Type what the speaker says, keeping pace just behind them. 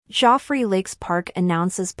Joffre Lakes Park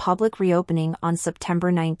announces public reopening on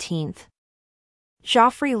September 19.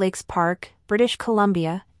 Joffre Lakes Park, British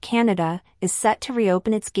Columbia, Canada, is set to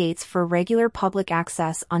reopen its gates for regular public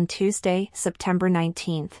access on Tuesday, September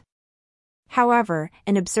 19. However,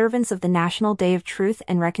 in observance of the National Day of Truth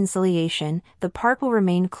and Reconciliation, the park will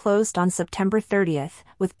remain closed on September 30,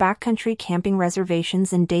 with backcountry camping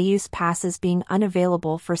reservations and day-use passes being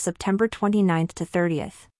unavailable for September 29 to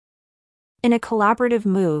 30. In a collaborative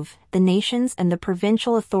move, the nations and the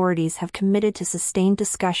provincial authorities have committed to sustained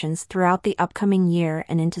discussions throughout the upcoming year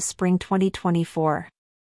and into spring 2024.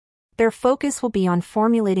 Their focus will be on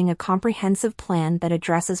formulating a comprehensive plan that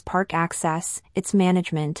addresses park access, its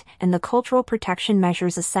management, and the cultural protection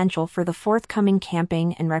measures essential for the forthcoming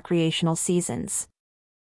camping and recreational seasons.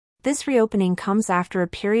 This reopening comes after a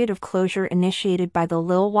period of closure initiated by the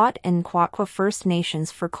Lil'wat and Kwakwa First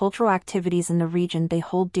Nations for cultural activities in the region they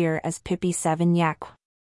hold dear as Pipi 7 Yak.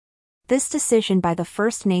 This decision by the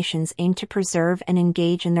First Nations aimed to preserve and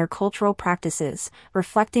engage in their cultural practices,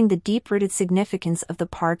 reflecting the deep-rooted significance of the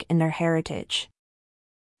park in their heritage.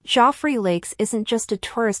 Joffre Lakes isn't just a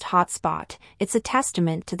tourist hotspot, it's a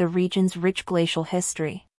testament to the region's rich glacial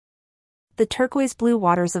history. The turquoise-blue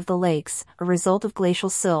waters of the lakes, a result of glacial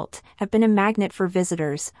silt, have been a magnet for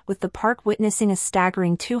visitors, with the park witnessing a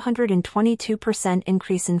staggering 222%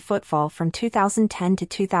 increase in footfall from 2010 to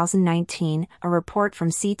 2019, a report from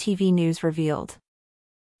CTV News revealed.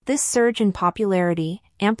 This surge in popularity,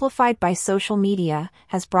 amplified by social media,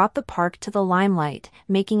 has brought the park to the limelight,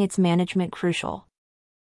 making its management crucial.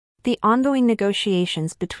 The ongoing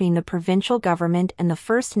negotiations between the provincial government and the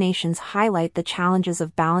First Nations highlight the challenges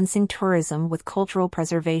of balancing tourism with cultural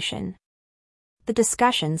preservation. The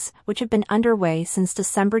discussions, which have been underway since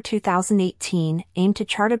December 2018, aim to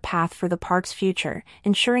chart a path for the park's future,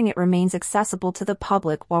 ensuring it remains accessible to the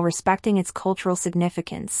public while respecting its cultural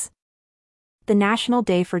significance. The National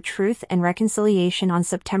Day for Truth and Reconciliation on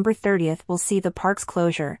September 30 will see the park's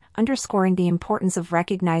closure, underscoring the importance of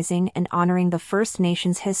recognizing and honoring the First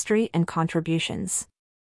Nations' history and contributions.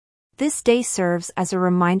 This day serves as a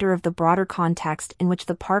reminder of the broader context in which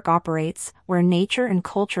the park operates, where nature and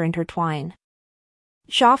culture intertwine.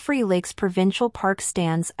 Joffre Lakes Provincial Park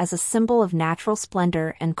stands as a symbol of natural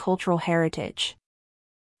splendor and cultural heritage.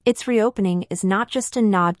 Its reopening is not just a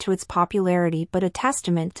nod to its popularity but a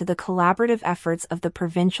testament to the collaborative efforts of the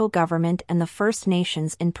provincial government and the First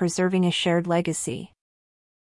Nations in preserving a shared legacy.